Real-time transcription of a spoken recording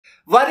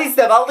What is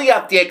the value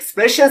of the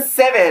expression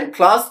 7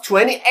 plus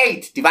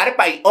 28 divided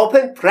by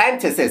open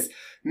parenthesis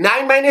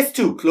 9 minus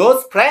 2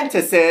 close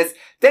parenthesis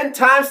then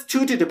times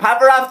 2 to the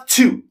power of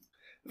 2?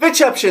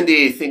 Which option do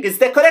you think is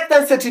the correct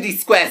answer to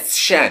this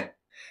question?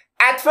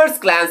 At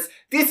first glance,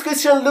 this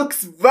question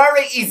looks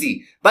very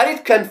easy, but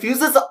it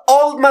confuses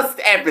almost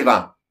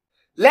everyone.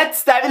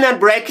 Let's dive in and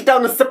break it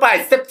down step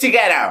by step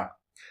together.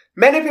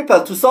 Many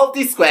people, to solve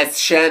this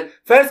question,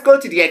 first go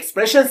to the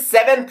expression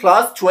 7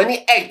 plus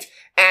 28,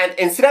 and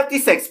instead of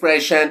this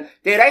expression,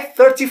 they write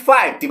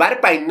 35 divided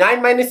by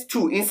 9 minus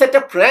 2 inside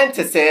the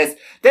parentheses,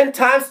 then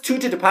times 2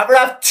 to the power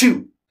of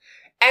 2.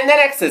 And the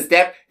next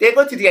step, they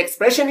go to the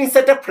expression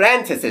inside the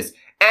parentheses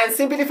and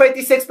simplify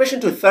this expression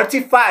to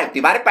 35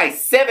 divided by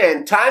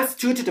 7 times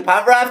 2 to the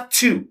power of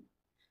 2.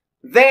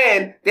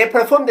 Then, they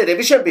perform the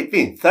division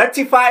between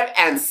 35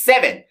 and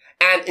 7,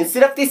 and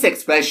instead of this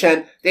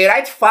expression, they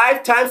write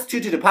 5 times 2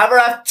 to the power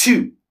of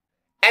 2.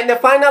 And the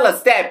final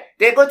step,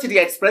 they go to the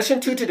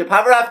expression 2 to the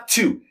power of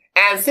 2,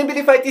 and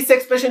simplify this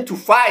expression to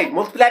 5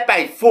 multiplied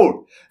by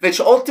 4, which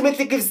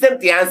ultimately gives them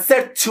the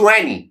answer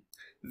 20.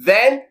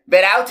 Then,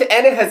 without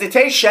any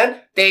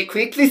hesitation, they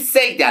quickly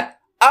say that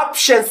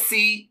option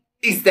C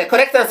is the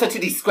correct answer to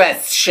this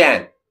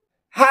question.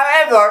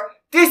 However,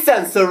 this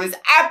answer is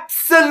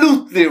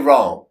absolutely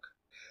wrong.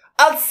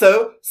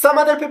 Also, some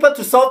other people,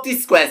 to solve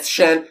this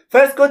question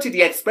first go to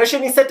the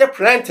expression inside the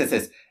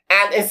parentheses,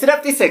 and instead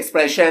of this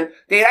expression,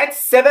 they write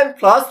 7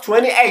 plus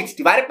 28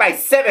 divided by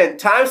 7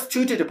 times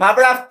 2 to the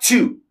power of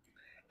 2.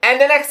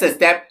 And the next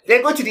step,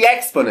 they go to the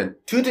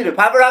exponent, 2 to the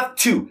power of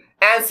 2,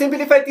 and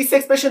simplify this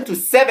expression to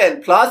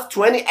 7 plus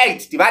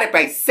 28 divided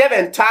by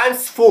 7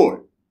 times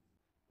 4.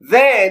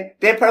 Then,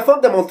 they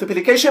perform the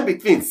multiplication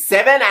between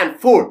 7 and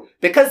 4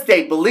 because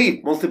they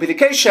believe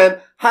multiplication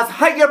has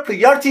higher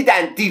priority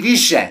than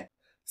division.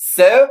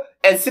 So,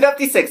 instead of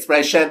this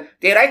expression,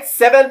 they write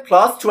 7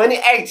 plus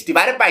 28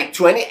 divided by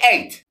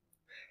 28.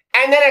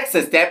 And the next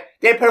step,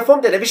 they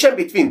perform the division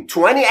between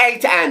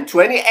 28 and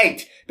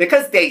 28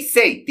 because they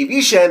say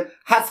division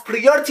has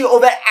priority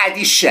over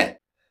addition.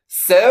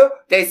 So,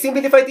 they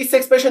simplify this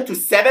expression to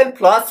 7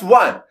 plus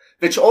 1,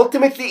 which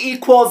ultimately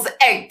equals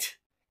 8.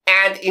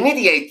 And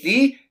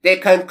immediately, they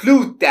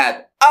conclude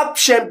that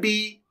option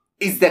B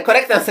is the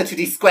correct answer to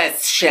this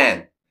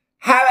question.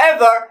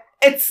 However,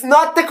 it's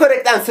not the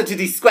correct answer to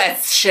this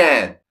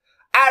question.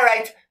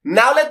 Alright,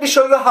 now let me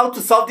show you how to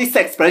solve this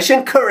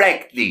expression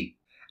correctly.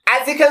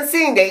 As you can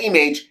see in the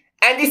image,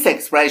 and this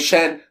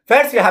expression,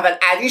 first you have an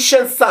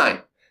addition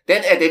sign,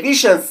 then a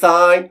division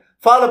sign,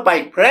 followed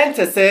by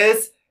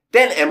parentheses,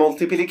 then a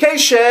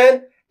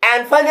multiplication,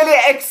 and finally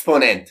an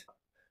exponent.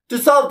 To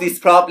solve this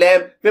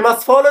problem, we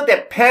must follow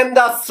the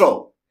PEMDAS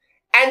rule.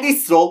 And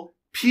this rule,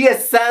 P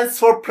stands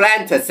for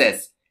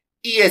parentheses,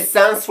 E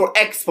stands for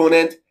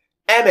exponent,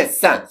 M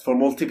stands for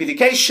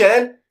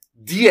multiplication,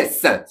 D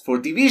stands for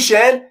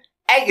division,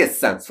 A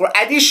stands for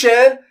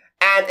addition,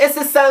 and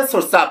S stands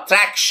for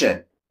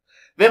subtraction.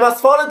 We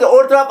must follow the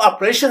order of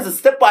operations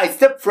step by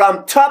step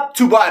from top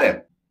to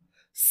bottom.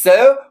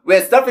 So,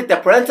 we'll start with the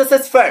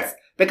parentheses first,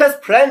 because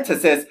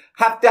parentheses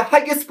have the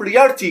highest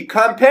priority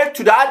compared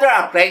to the other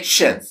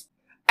operations.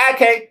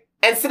 Okay,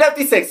 instead of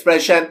this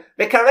expression,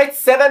 we can write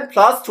 7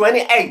 plus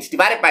 28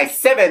 divided by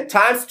 7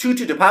 times 2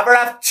 to the power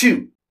of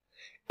 2.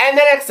 And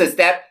the next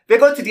step, we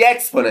go to the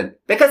exponent,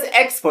 because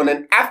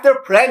exponent after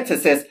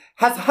parentheses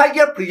has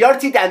higher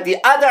priority than the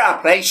other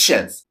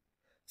operations.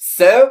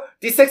 So,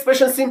 this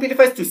expression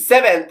simplifies to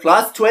 7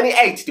 plus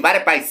 28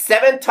 divided by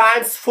 7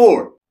 times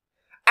 4.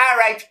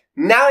 Alright,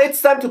 now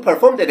it's time to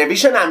perform the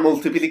division and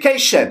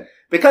multiplication,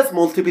 because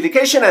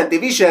multiplication and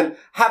division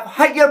have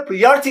higher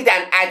priority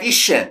than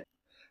addition.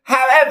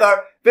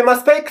 However, we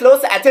must pay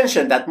close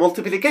attention that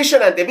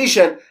multiplication and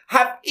division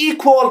have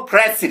equal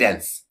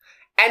precedence.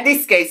 In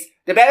this case,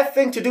 the best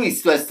thing to do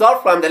is to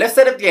start from the left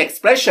side of the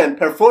expression,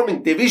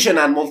 performing division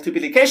and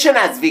multiplication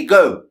as we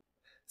go.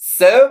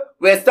 So,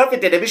 we'll start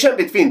with the division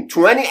between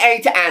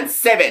 28 and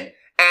 7.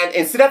 And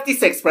instead of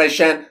this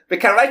expression, we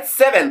can write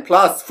 7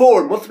 plus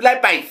 4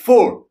 multiplied by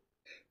 4.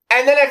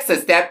 And the next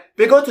step,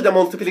 we go to the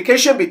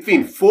multiplication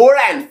between 4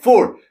 and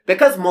 4,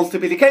 because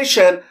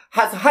multiplication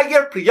has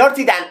higher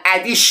priority than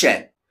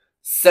addition.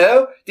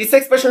 So, this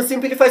expression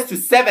simplifies to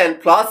 7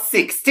 plus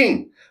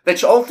 16,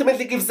 which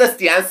ultimately gives us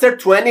the answer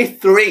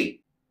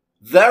 23.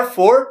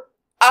 Therefore,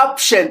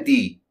 option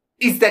D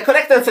is the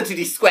correct answer to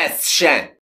this question.